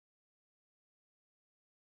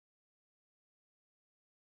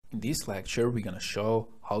In this lecture, we're going to show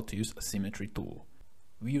how to use a symmetry tool.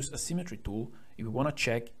 We use a symmetry tool if we want to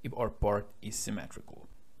check if our part is symmetrical.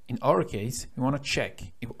 In our case, we want to check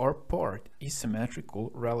if our part is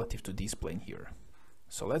symmetrical relative to this plane here.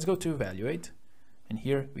 So let's go to Evaluate, and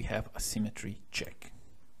here we have a symmetry check.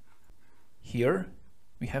 Here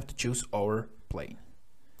we have to choose our plane.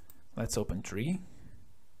 Let's open Tree,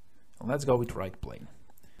 and let's go with right plane.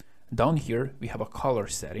 Down here we have a color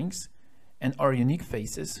settings, and our unique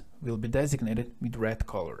faces will be designated with red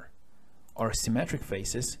color, our symmetric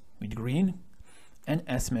faces with green, and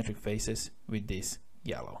asymmetric faces with this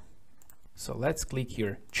yellow. So let's click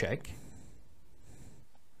here, check.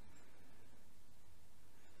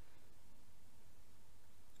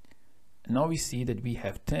 And now we see that we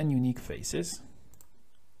have 10 unique faces.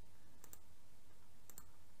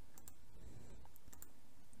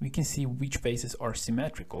 We can see which faces are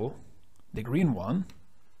symmetrical. The green one,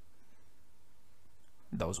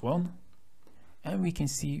 those one, and we can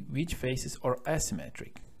see which faces are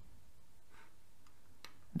asymmetric,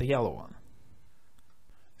 the yellow one.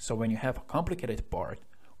 So when you have a complicated part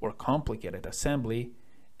or complicated assembly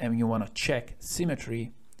and you want to check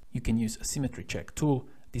symmetry, you can use a symmetry check tool.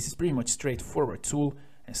 This is pretty much straightforward tool,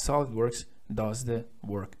 and Solidworks does the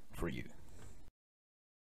work for you.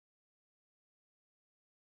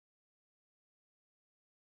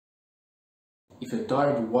 If you're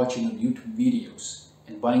tired of watching on YouTube videos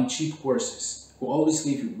and buying cheap courses who always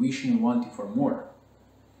leave you wishing and wanting for more,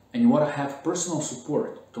 and you want to have personal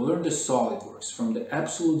support to learn the Solidworks from the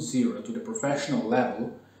absolute zero to the professional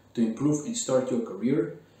level to improve and start your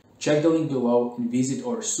career, check the link below and visit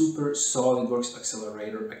our Super Solidworks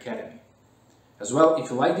Accelerator Academy. As well, if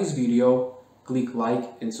you like this video, click like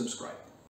and subscribe.